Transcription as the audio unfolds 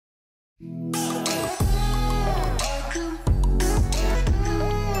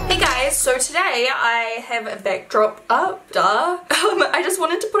guys, so today I have a backdrop up, I just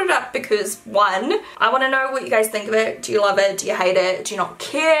wanted to put it up because one, I want to know what you guys think of it. Do you love it? Do you hate it? Do you not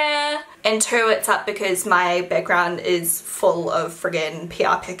care? And two, it's up because my background is full of friggin'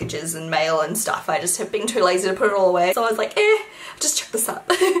 PR packages and mail and stuff. I just have been too lazy to put it all away. So I was like, just check this up.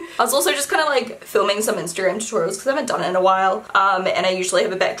 I was also just kind of like filming some Instagram tutorials because I haven't done it in a while. And I usually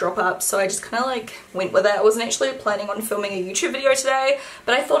have a backdrop up, so I just kind of like went with it. I wasn't actually planning on filming a YouTube video today,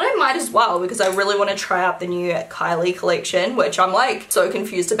 but I thought I might as well because I really want to try out the new Kylie collection, which I'm like so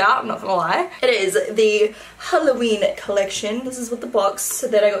confused about, I'm not gonna lie. It is the Halloween collection. This is what the box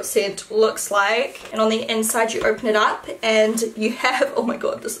that I got sent looks like, and on the inside you open it up and you have, oh my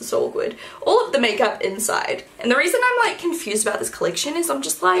god, this is so awkward, all of the makeup inside. And the reason I'm like confused about this collection is I'm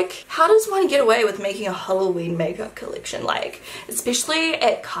just like, how does one get away with making a Halloween makeup collection? Like, especially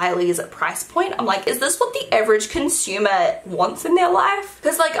at Kylie's price point, I'm like, is this what the average consumer wants in their life?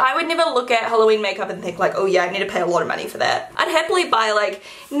 Because like I would never look at Halloween makeup and think like, oh yeah, I need to pay a lot of money for that. I'd happily buy like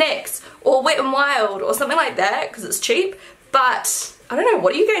NYX or Wet n Wild or something like that because it's cheap, but I don't know,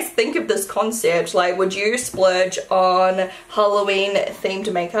 what do you guys think of this concept? Like, would you splurge on Halloween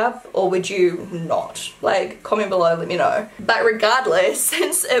themed makeup or would you not? Like, comment below, let me know. But regardless,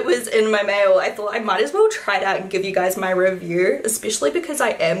 since it was in my mail, I thought I might as well try it out and give you guys my review, especially because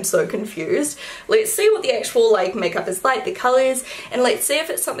I am so confused. Let's see what the actual like makeup is like, the colors, and let's see if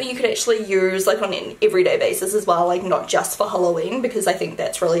it's something you could actually use like on an everyday basis as well, like not just for Halloween, because I think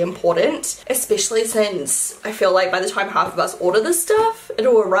that's really important, especially since I feel like by the time half of us order this stuff,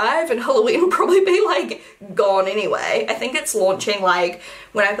 it'll arrive and Halloween will probably be like gone anyway. I think it's launching like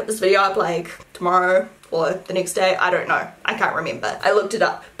when I put this video up like tomorrow or the next day, I don't know, I can't remember. I looked it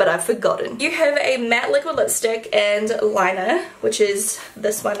up but I've forgotten. You have a matte liquid lipstick and liner, which is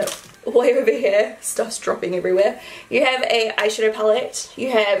this one way over here. Stuff's dropping everywhere. You have a eyeshadow palette.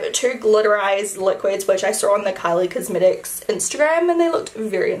 You have two glitterized liquids, which I saw on the Kylie Cosmetics Instagram and they looked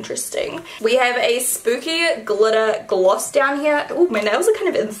very interesting. We have a spooky glitter gloss down here. Oh, my nails are kind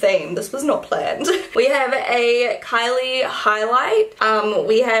of in theme. This was not planned. We have a Kylie highlight.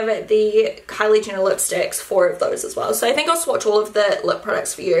 We have the Kylie Jenner lipsticks, 4 of those as well. So I think I'll swatch all of the lip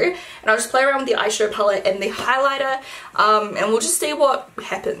products for you and I'll just play around with the eyeshadow palette and the highlighter, and we'll just see what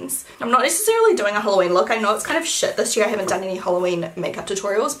happens. I'm not necessarily doing a Halloween look. I know it's kind of shit this year. I haven't done any Halloween makeup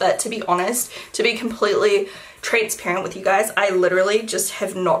tutorials, but to be honest, to be completely transparent with you guys, I literally just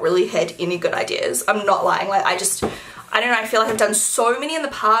have not really had any good ideas. I'm not lying. Like I don't know, I feel like I've done so many in the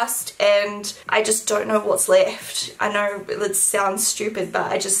past and I just don't know what's left. I know it sounds stupid,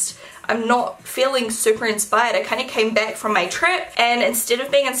 but I'm not feeling super inspired. I kind of came back from my trip and instead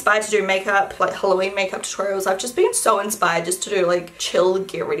of being inspired to do makeup, like Halloween makeup tutorials, I've just been so inspired just to do like chill,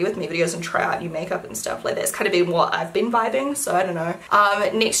 get ready with me videos and try out new makeup and stuff. Like that's kind of been what I've been vibing, so I don't know.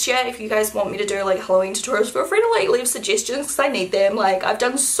 Next year, if you guys want me to do like Halloween tutorials, feel free to like leave suggestions because I need them. Like I've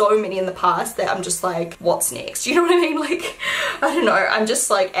done so many in the past that I'm just like, what's next? You know what I mean? Like, I don't know, I'm just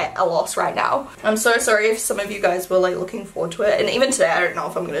like at a loss right now. I'm so sorry if some of you guys were like looking forward to it, and even today I don't know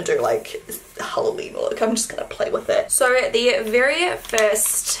if I'm gonna do like Halloween look. I'm just gonna play with it. So the very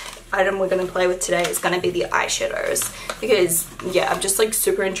first item we're gonna play with today is gonna be the eyeshadows because yeah, I'm just like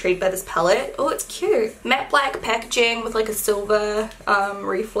super intrigued by this palette. Oh, it's cute. Matte black packaging with like a silver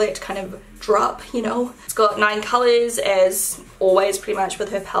reflect kind of drop, you know. It's got 9 colors as always pretty much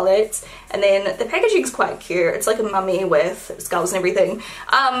with her palettes, and then the packaging's quite cute. It's like a mummy with skulls and everything.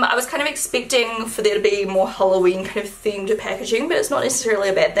 I was kind of expecting for there to be more Halloween kind of themed packaging, but it's not necessarily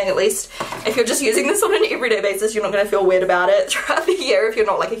a bad thing. At least if you're just using this on an everyday basis, you're not going to feel weird about it throughout the year if you're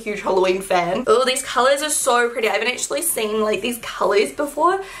not like a huge Halloween fan. Oh, these colors are so pretty. I haven't actually seen like these colors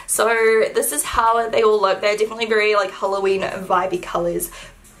before, so this is how they all look. They're definitely very like Halloween vibey colors,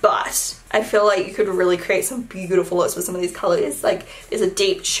 but I feel like you could really create some beautiful looks with some of these colors. Like there's a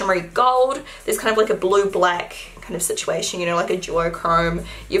deep shimmery gold, there's kind of like a blue black kind of situation, you know, like a duochrome.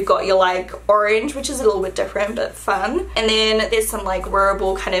 You've got your like orange, which is a little bit different but fun, and then there's some like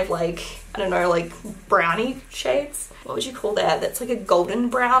wearable kind of like, I don't know, like brownie shades. What would you call that? That's like a golden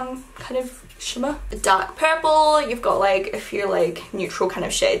brown kind of shimmer. A dark purple. You've got like a few like neutral kind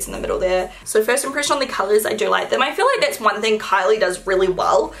of shades in the middle there. So first impression on the colors, I do like them. I feel like that's one thing Kylie does really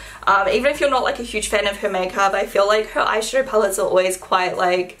well. Even if you're not like a huge fan of her makeup, I feel like her eyeshadow palettes are always quite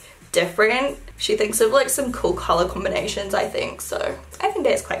like different. She thinks of like some cool color combinations, I think, so I think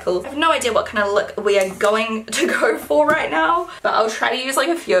that's quite cool. I have no idea what kind of look we are going to go for right now, but I'll try to use like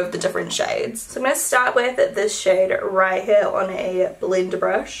a few of the different shades. So I'm going to start with this shade right here on a blender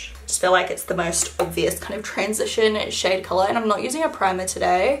brush. Just feel like it's the most obvious kind of transition shade color, and I'm not using a primer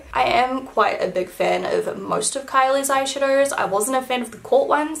today. I am quite a big fan of most of Kylie's eyeshadows. I wasn't a fan of the Caught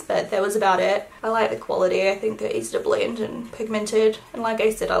ones, but that was about it. I like the quality. I think they're easy to blend and pigmented, and like I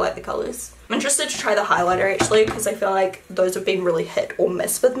said, I like the colors. I'm interested to try the highlighter actually, because I feel like those have been really hit or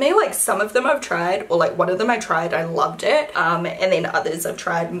miss with me. Like some of them I've tried, or like one of them I tried, I loved it, and then others I've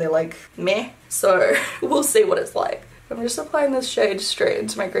tried and they're like meh. So we'll see what it's like. I'm just applying this shade straight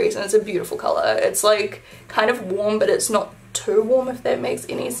into my crease, and it's a beautiful color. It's like kind of warm, but it's not too warm, if that makes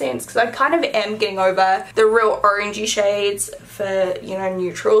any sense, because I kind of am getting over the real orangey shades for, you know,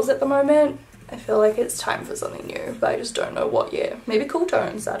 neutrals at the moment. I feel like it's time for something new, but I just don't know what yet. Maybe cool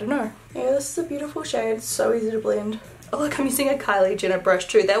tones, I don't know. Yeah, this is a beautiful shade. It's so easy to blend. Oh look, I'm using a Kylie Jenner brush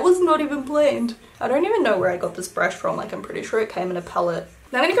too. That was not even blend. I don't even know where I got this brush from. Like, I'm pretty sure it came in a palette.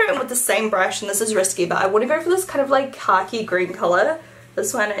 Now I'm going to go in with the same brush, and this is risky, but I want to go for this kind of like khaki green color.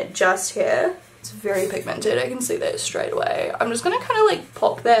 This one just here. It's very pigmented, I can see that straight away. I'm just going to kind of like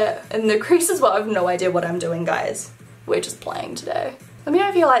pop that in the crease as well. I have no idea what I'm doing, guys. We're just playing today. Let me know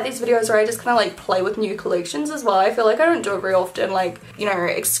if you like these videos where I just kind of like play with new collections as well. I feel like I don't do it very often, like, you know,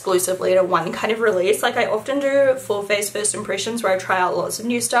 exclusively to one kind of release. Like I often do full face first impressions where I try out lots of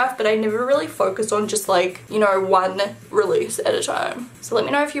new stuff, but I never really focus on just like, you know, one release at a time. So let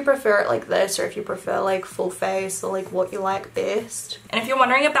me know if you prefer it like this, or if you prefer like full face, or like what you like best. And if you're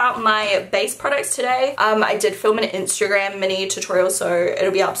wondering about my base products today, I did film an Instagram mini tutorial, so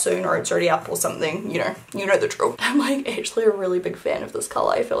it'll be up soon, or it's already up or something, you know the drill. I'm like actually a really big fan of this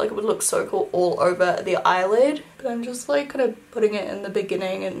color. I feel like it would look so cool all over the eyelid, but I'm just like kind of putting it in the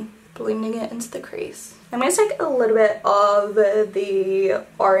beginning and blending it into the crease. I'm going to take a little bit of the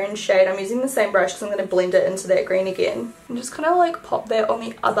orange shade. I'm using the same brush because I'm going to blend it into that green again, and just kind of like pop that on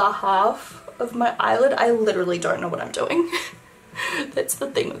the other half of my eyelid. I literally don't know what I'm doing. That's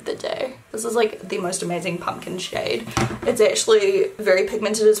the theme of the day. This is like the most amazing pumpkin shade. It's actually very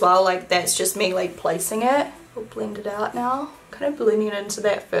pigmented as well. Like that's just me like placing it. We'll blend it out now. Kind of blending it into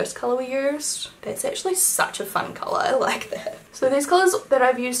that first color we used. That's actually such a fun color. I like that. So these colors that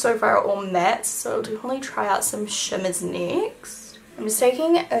I've used so far are all mattes, so I'll definitely try out some shimmers next. I'm just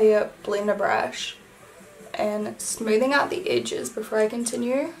taking a blender brush and smoothing out the edges before I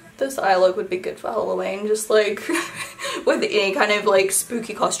continue. This eye look would be good for Halloween, just like with any kind of like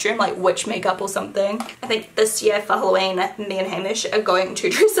spooky costume, like witch makeup or something. I think this year for Halloween, me and Hamish are going to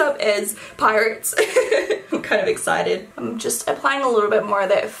dress up as pirates. I'm kind of excited. I'm just applying a little bit more of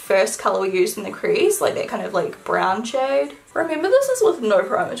that first color we used in the crease, like that kind of like brown shade. Remember, this is with no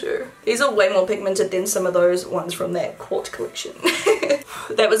primer too. These are way more pigmented than some of those ones from that Caught collection.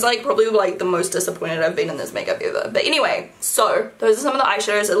 That was like probably like the most disappointed I've been in this makeup ever. But anyway, so those are some of the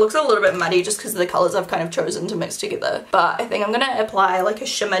eyeshadows. It looks a little bit muddy just because of the colors I've kind of chosen to mix together. But I think I'm going to apply like a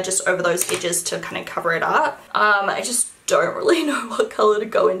shimmer just over those edges to kind of cover it up. I just don't really know what color to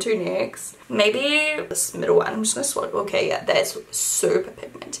go into next. Maybe this middle one. I'm just going to swatch. Okay, yeah, that's super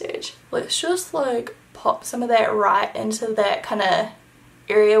pigmented. Let's just like pop some of that right into that kind of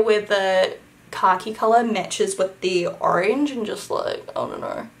area where the khaki color matches with the orange, and just like, I don't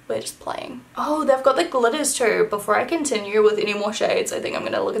know, we're just playing. Oh, they've got the glitters too. Before I continue with any more shades, I think I'm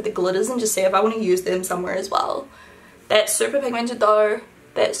gonna look at the glitters and just see if I want to use them somewhere as well. That's super pigmented though.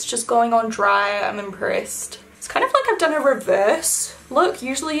 That's just going on dry. I'm impressed. It's kind of like I've done a reverse look.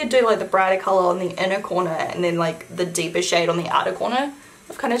 Usually you do like the brighter color on the inner corner and then like the deeper shade on the outer corner.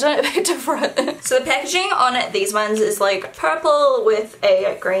 I've kind of done it a bit different. So the packaging on these ones is like purple with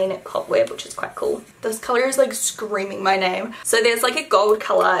a green cobweb, which is quite cool. This color is like screaming my name. So there's like a gold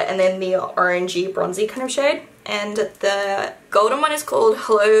color and then the orangey bronzy kind of shade. And the golden one is called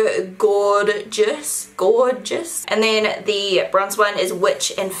Hello Gorgeous. And then the bronze one is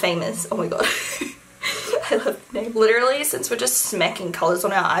Witch and Famous. Oh my god. I love the name. Literally, since we're just smacking colors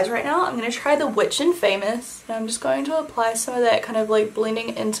on our eyes right now, I'm going to try the Witch and Famous. And I'm just going to apply some of that kind of like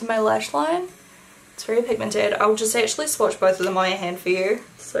blending into my lash line. It's very pigmented. I'll just actually swatch both of them on my hand for you.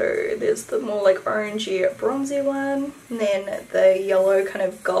 So there's the more like orangey bronzy one, and then the yellow kind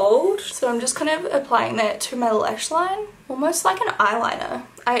of gold. So I'm just kind of applying that to my lash line, almost like an eyeliner.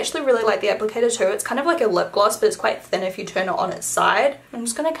 I actually really like the applicator too. It's kind of like a lip gloss, but it's quite thin if you turn it on its side. I'm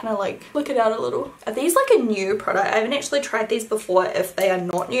just gonna kind of like flick it out a little. Are these like a new product? I haven't actually tried these before if they are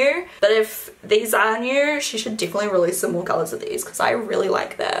not new, but if these are new, she should definitely release some more colors of these because I really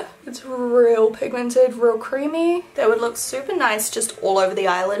like that. It's real pigmented, real creamy. That would look super nice just all over the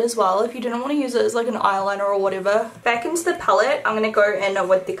eyelid as well if you didn't want to use it as like an eyeliner or whatever. Back into the palette, I'm gonna go in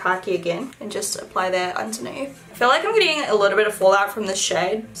with the khaki again and just apply that underneath. I feel like I'm getting a little bit of fallout from this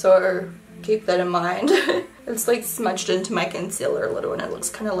shade, so keep that in mind. I It's like smudged into my concealer a little and it looks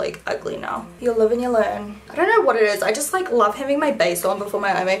kind of like ugly now. You live and you learn. I don't know what it is. I just like love having my base on before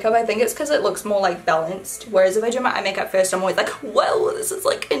my eye makeup. I think it's because it looks more like balanced. Whereas if I do my eye makeup first, I'm always like, whoa, this is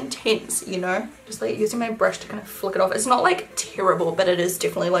like intense, you know? Just like using my brush to kind of flick it off. It's not like terrible, but it is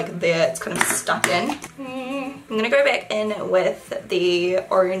definitely like there. It's kind of stuck in. I'm gonna go back in with the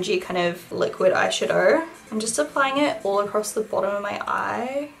orangey kind of liquid eyeshadow. I'm just applying it all across the bottom of my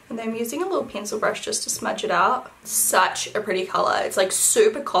eye. And then I'm using a little pencil brush just to smudge it out. Such a pretty color. It's like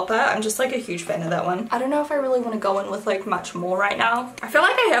super copper. I'm just like a huge fan of that one. I don't know if I really want to go in with like much more right now. I feel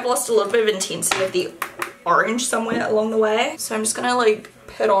like I have lost a little bit of intensity of the orange somewhere along the way. So I'm just gonna like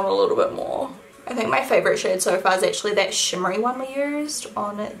put on a little bit more. I think my favorite shade so far is actually that shimmery one we used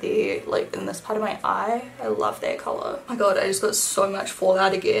on the, like in this part of my eye. I love that color. Oh my god, I just got so much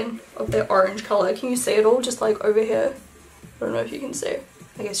fallout again of that orange color. Can you see it all? Just like over here. I don't know if you can see.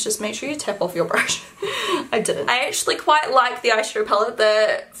 I guess just make sure you tap off your brush. I didn't. I actually quite like the eyeshadow palette.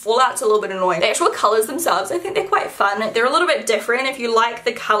 The fallout's a little bit annoying. The actual colors themselves, I think they're quite fun. They're a little bit different. If you like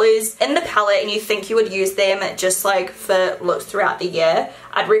the colors in the palette and you think you would use them just like for looks throughout the year,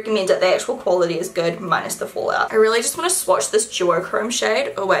 I'd recommend it. The actual quality is good minus the fallout. I really just want to swatch this duochrome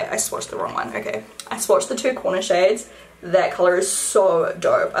shade. Oh wait, I swatched the wrong one. Okay. I swatched the two corner shades. That color is so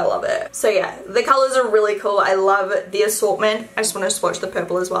dope. I love it. So yeah, the colors are really cool. I love the assortment. I just want to swatch the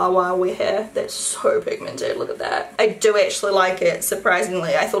purple as well while we're here. That's so pigmented. Look at that. I do actually like it,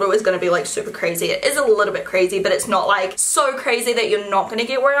 surprisingly. I thought it was going to be like super crazy. It is a little bit crazy, but it's not like so crazy that you're not going to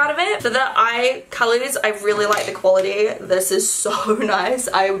get wear out of it. For the eye colors, I really like the quality. This is so nice.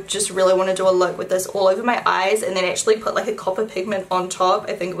 I just really want to do a look with this all over my eyes and then actually put like a copper pigment on top.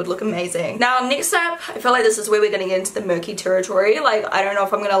 I think it would look amazing. Now next up, I feel like this is where we're going to get into the murky territory. Like, I don't know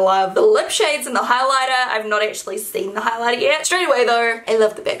if I'm gonna love the lip shades and the highlighter. I've not actually seen the highlighter yet. Straight away though, I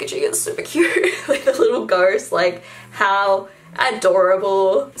love the packaging. It's super cute. Like the little ghost, like how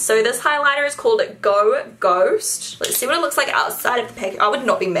adorable. So this highlighter is called Go Ghost. Let's see what it looks like outside of the package. I would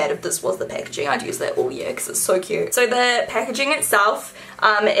not be mad if this was the packaging. I'd use that all year because it's so cute. So the packaging itself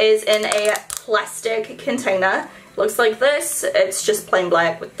is in a plastic container. Looks like this. It's just plain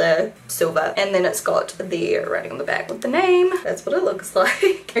black with the silver, and then it's got the writing on the back with the name. That's what it looks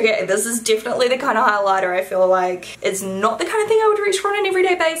like. Okay, this is definitely the kind of highlighter I feel like it's not the kind of thing I would reach for on an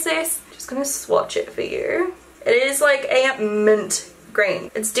everyday basis. Just gonna swatch it for you. It is like a mint green.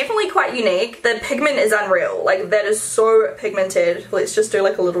 It's definitely quite unique. The pigment is unreal. Like that is so pigmented. Let's just do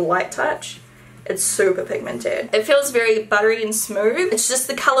like a little light touch. It's super pigmented. It feels very buttery and smooth. It's just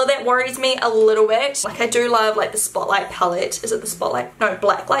the color that worries me a little bit. Like I do love like the Spotlight palette. Is it the Spotlight? No,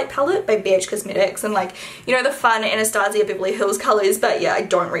 Blacklight palette by BH Cosmetics, and like, you know, the fun Anastasia Beverly Hills colors, but yeah, I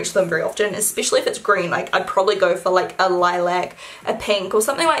don't reach them very often, especially if it's green. Like I'd probably go for like a lilac, a pink or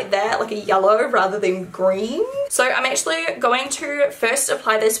something like that, like a yellow rather than green. So I'm actually going to first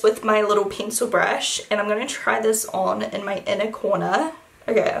apply this with my little pencil brush, and I'm going to try this on in my inner corner.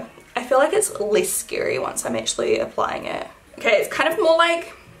 Okay. I feel like it's less scary once I'm actually applying it. Okay, it's kind of more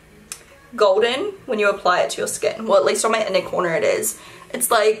like golden when you apply it to your skin. Well, at least on my inner corner it is. It's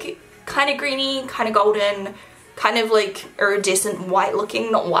like kind of greeny, kind of golden, kind of like iridescent white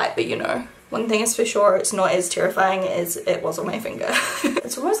looking. Not white, but you know. One thing is for sure, it's not as terrifying as it was on my finger.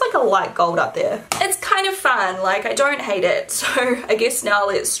 It's almost like a light gold up there. It's kind of fun, like I don't hate it. So I guess now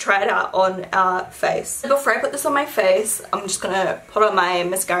let's try it out on our face. Before I put this on my face, I'm just gonna put on my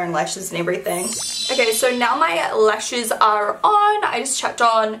mascara and lashes and everything. Okay, so now my lashes are on. I just chucked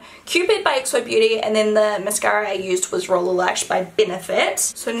on Cupid by XO Beauty, and then the mascara I used was Roller Lash by Benefit.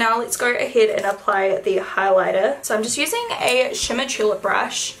 So now let's go ahead and apply the highlighter. So I'm just using a shimmer tulip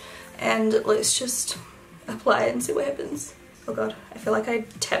brush, and let's just apply it and see what happens. Oh god, I feel like I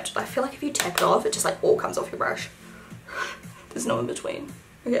feel like if you tap it off, it just like all comes off your brush. There's no in between.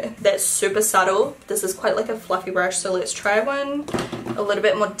 Okay, that's super subtle. This is quite like a fluffy brush, so let's try one a little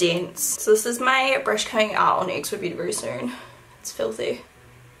bit more dense. So this is my brush coming out on XO Beauty very soon. It's filthy.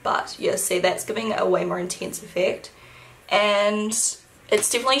 But yeah, see, that's giving a way more intense effect. And it's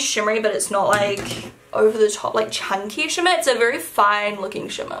definitely shimmery, but it's not like over the top, like chunky shimmer. It's a very fine looking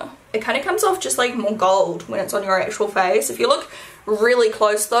shimmer. It kind of comes off just like more gold when it's on your actual face. If you look really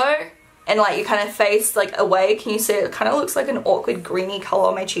close though, and like you kind of face like away, can you see it kind of looks like an awkward greeny color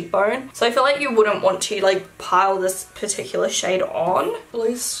on my cheekbone? So I feel like you wouldn't want to like pile this particular shade on, at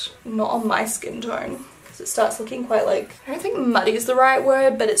least not on my skin tone, because It starts looking quite like, I don't think muddy is the right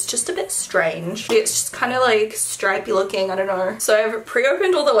word, but it's just a bit strange. It's just kind of like stripy looking, I don't know. So I've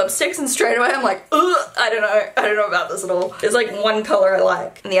pre-opened all the lipsticks and straight away I'm like, ugh, I don't know about this at all. There's like one color I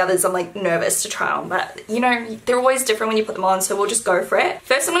like and the others I'm like nervous to try on, but you know, they're always different when you put them on, so we'll just go for it.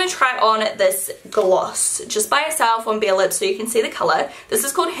 First I'm going to try on this gloss just by itself on bare lips so you can see the color. This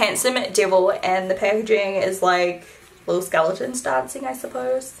is called Handsome Devil and the packaging is like little skeletons dancing, I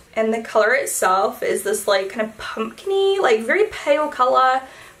suppose. And the color itself is this like kind of pumpkin-y, like very pale color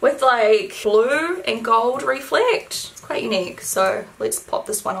with like blue and gold reflect. It's quite unique, so let's pop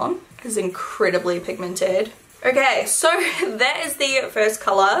this one on. It's incredibly pigmented. Okay, so that is the first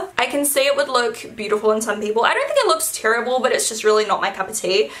color. I can see it would look beautiful on some people. I don't think it looks terrible, but it's just really not my cup of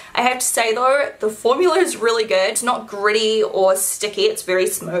tea. I have to say though, the formula is really good. It's not gritty or sticky, it's very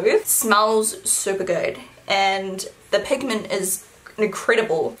smooth. It smells super good and the pigment is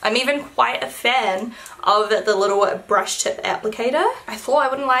incredible. I'm even quite a fan of the little brush tip applicator. I thought I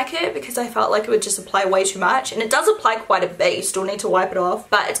wouldn't like it because I felt like it would just apply way too much, and it does apply quite a bit. You still need to wipe it off,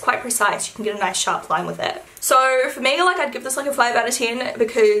 but it's quite precise. You can get a nice sharp line with it. So for me, like, I'd give this like a 5 out of 10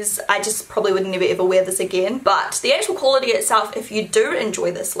 because I just probably would never ever wear this again. But the actual quality itself, if you do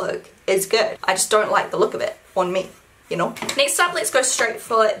enjoy this look, is good. I just don't like the look of it on me, you know. Next up, let's go straight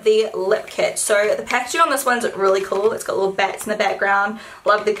for the lip kit. So the packaging on this one's really cool. It's got little bats in the background.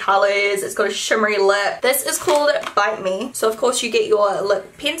 Love the colors. It's got a shimmery lip. This is called Bite Me. So of course you get your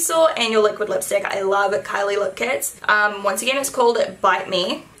lip pencil and your liquid lipstick. I love Kylie lip kits. Once again, it's called Bite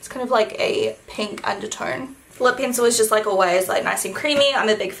Me. It's kind of like a pink undertone. Lip pencil is just like always like nice and creamy. I'm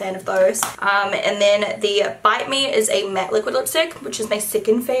a big fan of those. And then the Bite Me is a matte liquid lipstick, which is my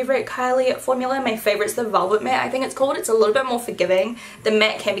second favorite Kylie formula. My favorite is the Velvet Matte, I think it's called. It's a little bit more forgiving. The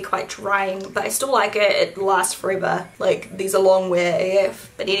matte can be quite drying, but I still like it. It lasts forever. Like, these are long wear AF.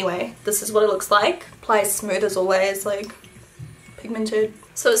 But anyway, this is what it looks like. Applies smooth as always, like pigmented.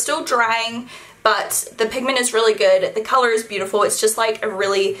 So it's still drying, but the pigment is really good. The color is beautiful. It's just like a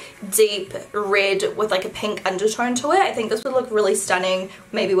really deep red with like a pink undertone to it. I think this would look really stunning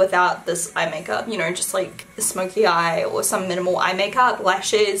maybe without this eye makeup, you know, just like a smoky eye or some minimal eye makeup,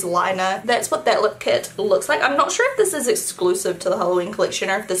 lashes, liner. That's what that lip kit looks like. I'm not sure if this is exclusive to the Halloween collection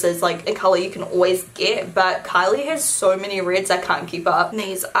or if this is like a color you can always get, but Kylie has so many reds I can't keep up. And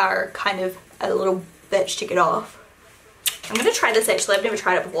these are kind of a little bitch to get off. I'm going to try this actually. I've never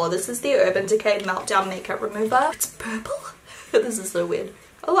tried it before. This is the Urban Decay Meltdown Makeup Remover. It's purple. This is so weird.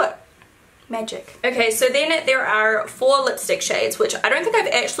 Oh look. Magic. Okay, so then there are 4 lipstick shades, which I don't think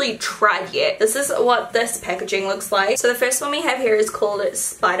I've actually tried yet. This is what this packaging looks like. So the first one we have here is called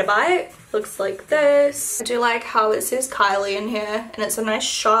Spider Bite. Looks like this. I do like how it says Kylie in here, and it's a nice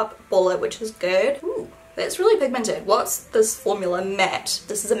sharp bullet, which is good. Ooh, that's really pigmented. What's this formula? Matte.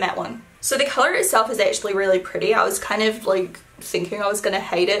 This is a matte one. So the color itself is actually really pretty. I was kind of like thinking I was going to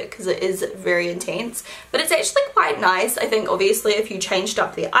hate it because it is very intense, but it's actually quite nice. I think obviously if you changed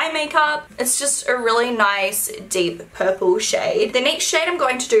up the eye makeup, it's just a really nice deep purple shade. The next shade I'm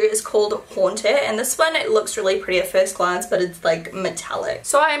going to do is called Haunted, and this one, it looks really pretty at first glance, but it's like metallic.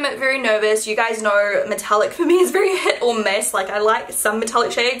 So I'm very nervous. You guys know metallic for me is very hit or miss. Like, I like some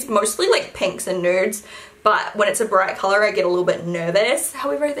metallic shades, mostly like pinks and nudes. But when it's a bright color, I get a little bit nervous.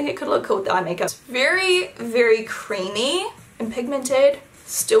 However, I think it could look cool with the eye makeup. It's very, very creamy and pigmented.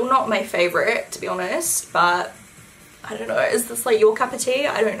 Still not my favorite, to be honest, but I don't know, is this like your cup of tea?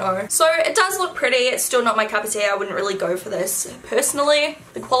 I don't know. So it does look pretty. It's still not my cup of tea. I wouldn't really go for this personally.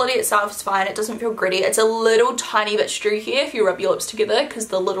 The quality itself is fine. It doesn't feel gritty. It's a little tiny bit streaky if you rub your lips together because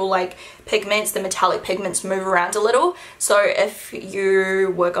the little like pigments, the metallic pigments move around a little. So if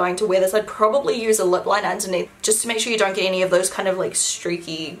you were going to wear this, I'd probably use a lip liner underneath just to make sure you don't get any of those kind of like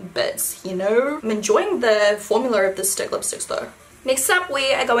streaky bits, you know? I'm enjoying the formula of the stick lipsticks though. Next up,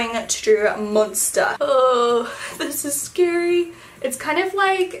 we are going to do Monster. Oh, this is scary. It's kind of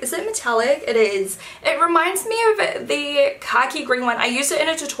like, is it metallic? It is. It reminds me of the khaki green one. I used it in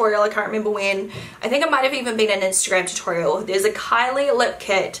a tutorial, I can't remember when. I think it might have even been an Instagram tutorial. There's a Kylie lip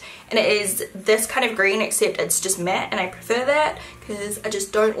kit, and it is this kind of green, except it's just matte, and I prefer that because I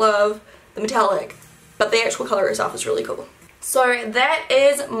just don't love the metallic. But the actual color itself is really cool. So that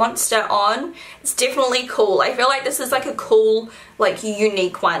is Monster on. It's definitely cool. I feel like this is like a cool, like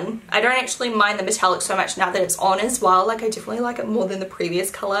unique one. I don't actually mind the metallic so much now that it's on as well. Like, I definitely like it more than the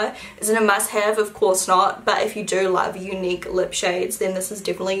previous color. Is it a must have? Of course not. But if you do love unique lip shades, then this is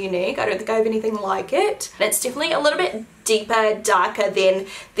definitely unique. I don't think I have anything like it. And it's definitely a little bit deeper, darker than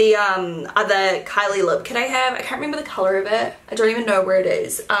the other Kylie lip kit I have. I can't remember the color of it. I don't even know where it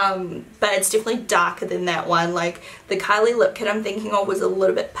is, but it's definitely darker than that one. Like the Kylie lip kit I'm thinking of was a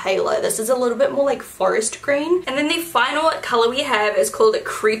little bit paler. This is a little bit more like forest green. And then the final color we have is called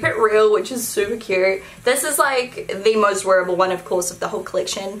Creep It Real, which is super cute. This is like the most wearable one, of course, of the whole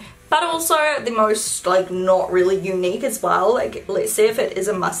collection, but also the most like not really unique as well. Like let's see if it is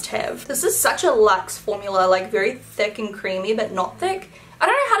a must-have. This is such a luxe formula, like very thick and creamy but not thick. I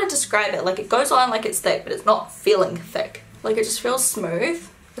don't know how to describe it. Like it goes on like it's thick but it's not feeling thick. Like it just feels smooth.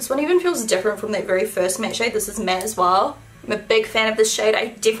 This one even feels different from that very first matte shade. This is matte as well. I'm a big fan of this shade. I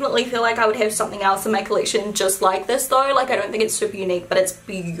definitely feel like I would have something else in my collection just like this though. Like I don't think it's super unique, but it's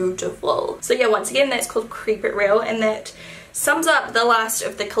beautiful. So yeah, once again, that's called Creep It Real, and that sums up the last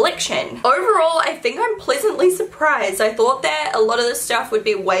of the collection. Overall, I think I'm pleasantly surprised. I thought that a lot of this stuff would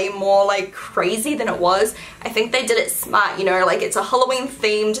be way more like crazy than it was. I think they did it smart, you know, like it's a Halloween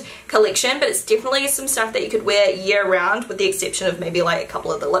themed collection, but it's definitely some stuff that you could wear year round with the exception of maybe like a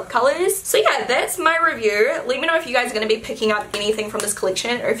couple of the lip colors. So yeah, that's my review. Let me know if you guys are going to be picking up anything from this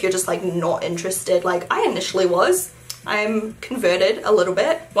collection or if you're just like not interested like I initially was. I'm converted a little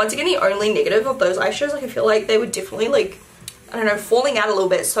bit. Once again, the only negative of those eyeshadows, like I feel like they were definitely like, I don't know, falling out a little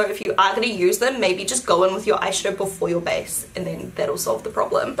bit. So if you are going to use them, maybe just go in with your eyeshadow before your base and then that'll solve the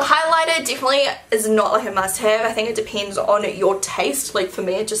problem. The highlighter definitely is not like a must-have. I think it depends on your taste. Like for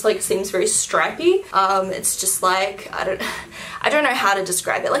me, it just like seems very stripy. It's just like, I don't know how to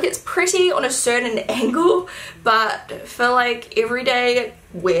describe it. Like it's pretty on a certain angle, but for like everyday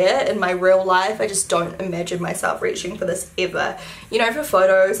wear in my real life, I just don't imagine myself reaching for this ever. You know, for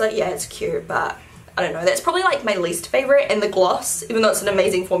photos, like yeah, it's cute, but I don't know, that's probably like my least favorite. And the gloss, even though it's an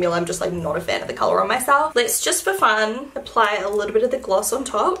amazing formula, I'm just like not a fan of the color on myself. Let's just for fun apply a little bit of the gloss on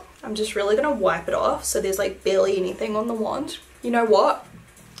top. I'm just really gonna wipe it off so there's like barely anything on the wand. You know what?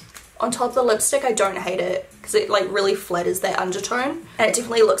 On top of the lipstick, I don't hate it because it like really flatters that undertone and it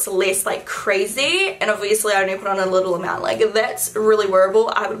definitely looks less like crazy. And obviously I only put on a little amount. Like if that's really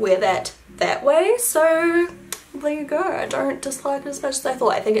wearable, I would wear that way. So there you go. I don't dislike it as much as I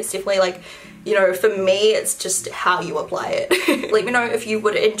thought. I think it's definitely like, you know, for me, it's just how you apply it. Let me know if you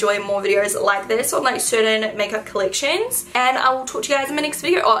would enjoy more videos like this on like certain makeup collections, and I will talk to you guys in my next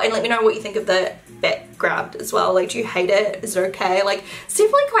video. Oh, and let me know what you think of the background as well. Like, do you hate it? Is it okay? Like, it's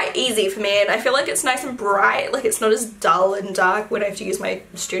definitely quite easy for me, and I feel like it's nice and bright. Like, it's not as dull and dark when I have to use my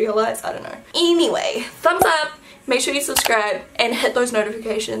studio lights. I don't know. Anyway, thumbs up. Make sure you subscribe and hit those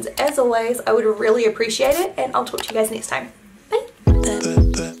notifications. As always, I would really appreciate it, and I'll talk to you guys next time.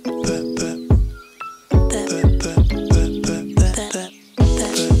 Bye.